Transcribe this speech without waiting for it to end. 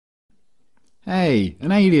Hey,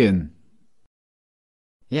 an alien!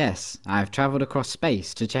 Yes, I've travelled across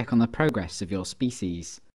space to check on the progress of your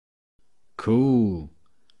species. Cool.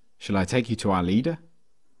 Shall I take you to our leader?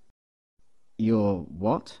 Your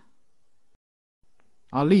what?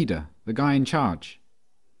 Our leader, the guy in charge.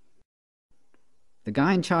 The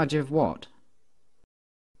guy in charge of what?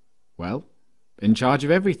 Well, in charge of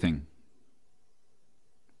everything.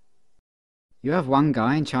 You have one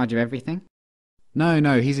guy in charge of everything?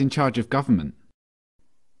 No, he's in charge of government.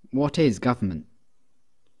 What is government?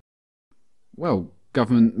 Well,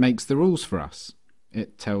 government makes the rules for us.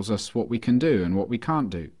 It tells us what we can do and what we can't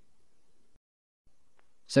do.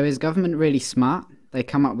 So is government really smart? They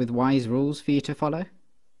come up with wise rules for you to follow?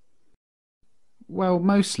 Well,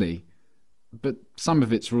 mostly. But some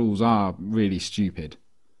of its rules are really stupid.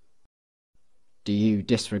 Do you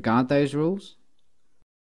disregard those rules?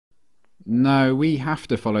 No, we have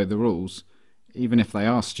to follow the rules, even if they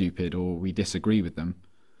are stupid or we disagree with them.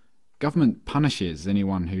 Government punishes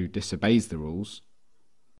anyone who disobeys the rules.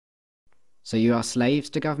 So you are slaves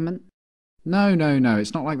to government? No,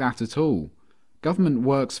 it's not like that at all. Government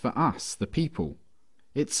works for us, the people.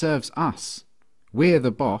 It serves us. We're the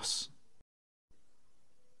boss.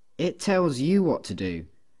 It tells you what to do,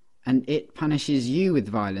 and it punishes you with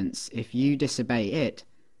violence if you disobey it,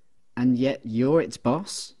 and yet you're its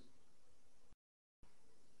boss?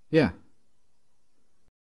 Yeah.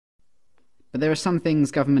 But there are some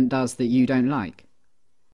things government does that you don't like.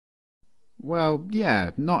 Well,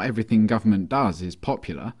 yeah, not everything government does is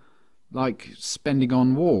popular. Like spending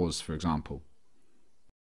on wars, for example.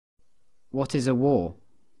 What is a war?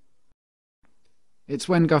 It's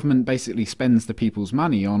when government basically spends the people's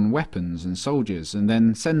money on weapons and soldiers and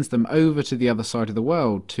then sends them over to the other side of the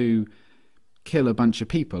world to kill a bunch of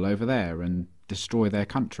people over there and destroy their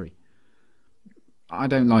country. I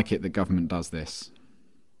don't like it that government does this.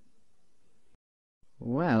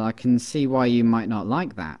 Well, I can see why you might not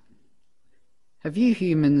like that. Have you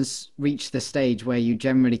humans reached the stage where you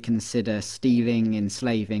generally consider stealing,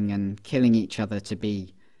 enslaving, and killing each other to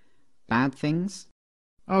be bad things?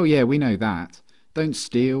 Oh yeah, we know that. Don't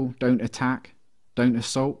steal, don't attack, don't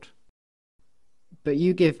assault. But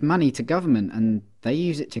you give money to government and they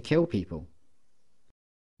use it to kill people.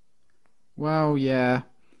 Well, yeah.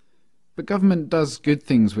 But government does good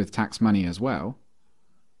things with tax money as well.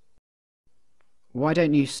 Why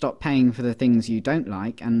don't you stop paying for the things you don't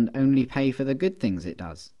like and only pay for the good things it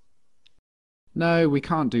does? No, we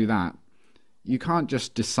can't do that. You can't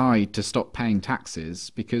just decide to stop paying taxes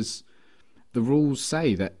because the rules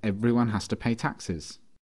say that everyone has to pay taxes.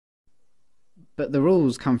 But the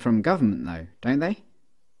rules come from government though, don't they?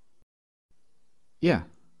 Yeah.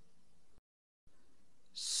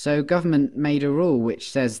 So government made a rule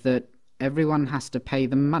which says that everyone has to pay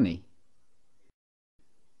them money.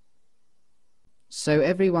 So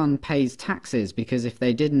everyone pays taxes because if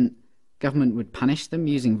they didn't, government would punish them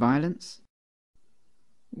using violence?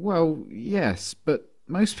 Well, yes, but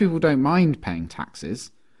most people don't mind paying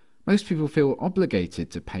taxes. Most people feel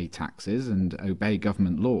obligated to pay taxes and obey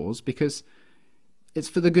government laws because it's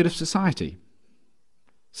for the good of society.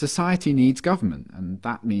 Society needs government, and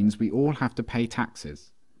that means we all have to pay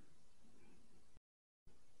taxes.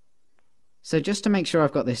 So just to make sure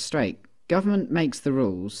I've got this straight, government makes the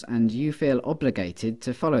rules and you feel obligated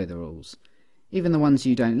to follow the rules, even the ones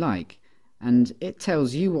you don't like, and it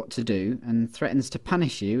tells you what to do and threatens to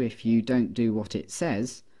punish you if you don't do what it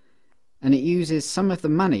says, and it uses some of the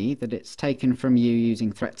money that it's taken from you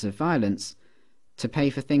using threats of violence to pay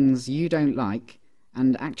for things you don't like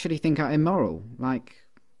and actually think are immoral, like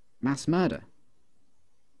mass murder.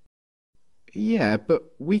 Yeah, but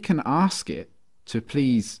we can ask it to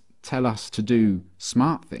please tell us to do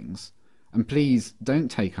smart things, and please don't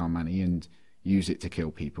take our money and use it to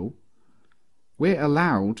kill people. We're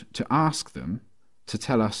allowed to ask them to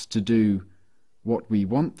tell us to do what we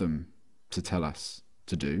want them to tell us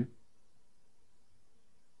to do.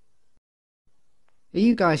 Are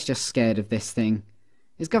you guys just scared of this thing?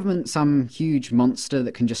 Is government some huge monster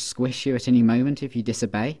that can just squish you at any moment if you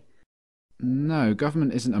disobey? No,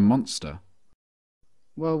 government isn't a monster.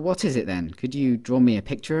 Well, what is it then? Could you draw me a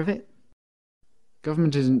picture of it?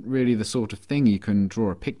 Government isn't really the sort of thing you can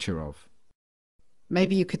draw a picture of.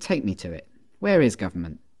 Maybe you could take me to it. Where is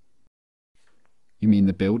government? You mean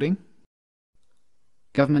the building?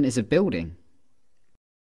 Government is a building.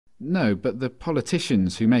 No, but the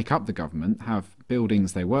politicians who make up the government have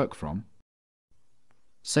buildings they work from.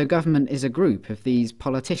 So government is a group of these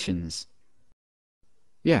politicians?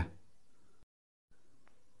 Yeah.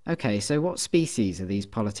 Okay, so what species are these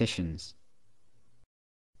politicians?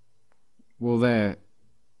 Well, they're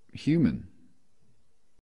human.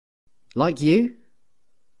 Like you?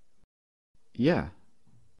 Yeah.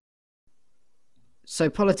 So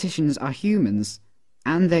politicians are humans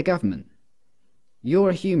and they're government. You're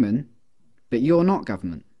a human, but you're not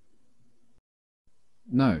government.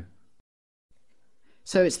 No.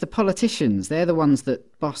 So it's the politicians, they're the ones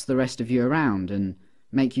that boss the rest of you around and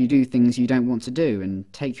make you do things you don't want to do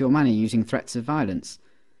and take your money using threats of violence.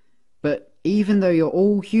 But even though you're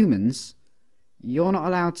all humans, you're not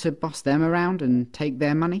allowed to boss them around and take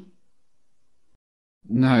their money?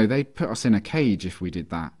 No, they'd put us in a cage if we did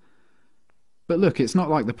that. But look, it's not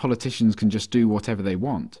like the politicians can just do whatever they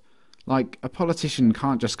want. Like, a politician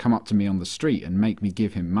can't just come up to me on the street and make me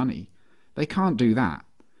give him money. They can't do that.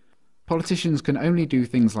 Politicians can only do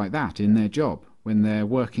things like that in their job, when they're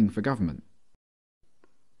working for government.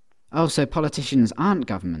 Oh, so politicians aren't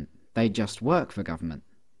government, they just work for government.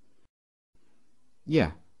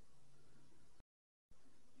 Yeah.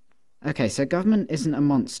 Okay, so government isn't a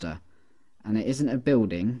monster, and it isn't a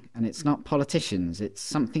building, and it's not politicians, it's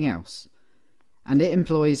something else. And it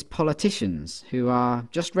employs politicians, who are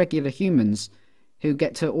just regular humans, who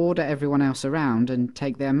get to order everyone else around and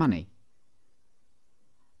take their money.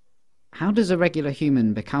 How does a regular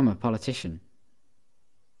human become a politician?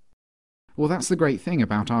 Well, that's the great thing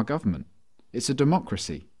about our government. It's a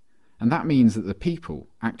democracy, and that means that the people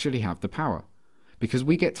actually have the power, because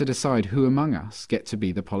we get to decide who among us get to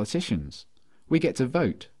be the politicians. We get to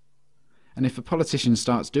vote. And if a politician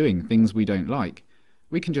starts doing things we don't like,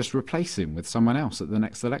 we can just replace him with someone else at the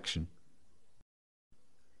next election.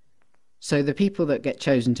 So the people that get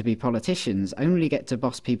chosen to be politicians only get to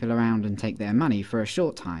boss people around and take their money for a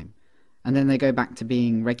short time, and then they go back to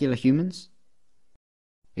being regular humans?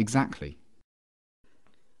 Exactly.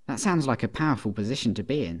 That sounds like a powerful position to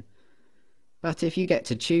be in. But if you get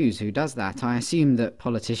to choose who does that, I assume that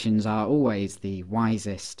politicians are always the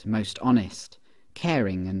wisest, most honest,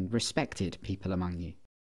 caring and respected people among you.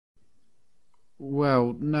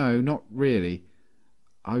 Well, no, not really.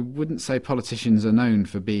 I wouldn't say politicians are known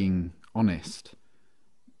for being honest,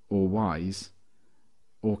 or wise,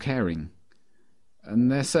 or caring.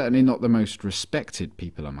 And they're certainly not the most respected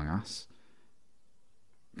people among us.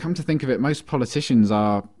 Come to think of it, most politicians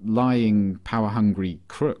are lying, power-hungry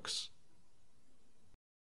crooks.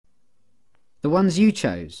 The ones you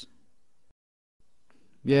chose?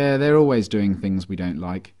 Yeah, they're always doing things we don't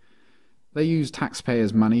like. They use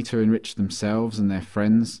taxpayers' money to enrich themselves and their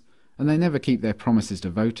friends, and they never keep their promises to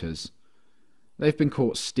voters. They've been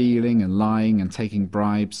caught stealing and lying and taking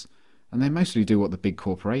bribes, and they mostly do what the big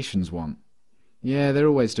corporations want. Yeah, they're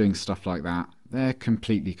always doing stuff like that. They're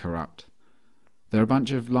completely corrupt. They're a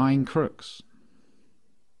bunch of lying crooks.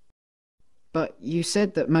 But you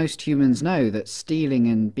said that most humans know that stealing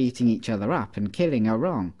and beating each other up and killing are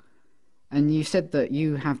wrong. And you said that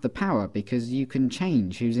you have the power because you can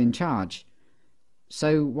change who's in charge.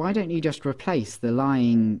 So why don't you just replace the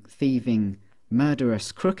lying, thieving,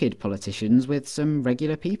 murderous, crooked politicians with some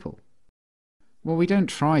regular people? Well, we don't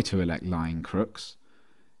try to elect lying crooks.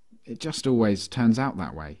 It just always turns out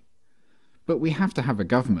that way. But we have to have a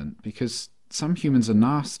government because some humans are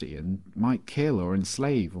nasty and might kill or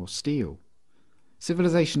enslave or steal.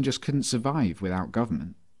 Civilization just couldn't survive without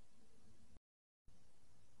government.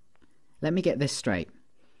 Let me get this straight.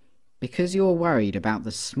 Because you're worried about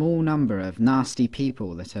the small number of nasty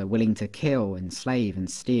people that are willing to kill, enslave and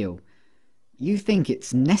steal, you think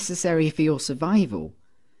it's necessary for your survival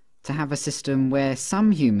to have a system where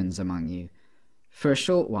some humans among you, for a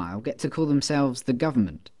short while, get to call themselves the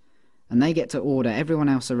government, and they get to order everyone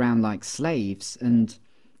else around like slaves and,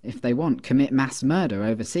 if they want, commit mass murder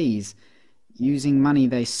overseas, using money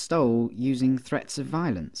they stole using threats of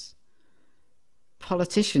violence.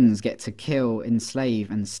 Politicians get to kill,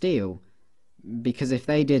 enslave and steal because if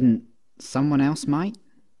they didn't, someone else might.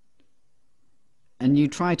 And you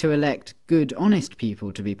try to elect good, honest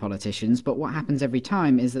people to be politicians, but what happens every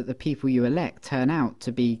time is that the people you elect turn out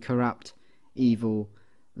to be corrupt, evil,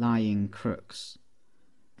 lying crooks.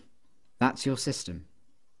 That's your system.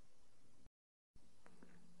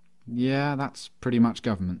 Yeah, that's pretty much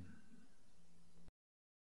government.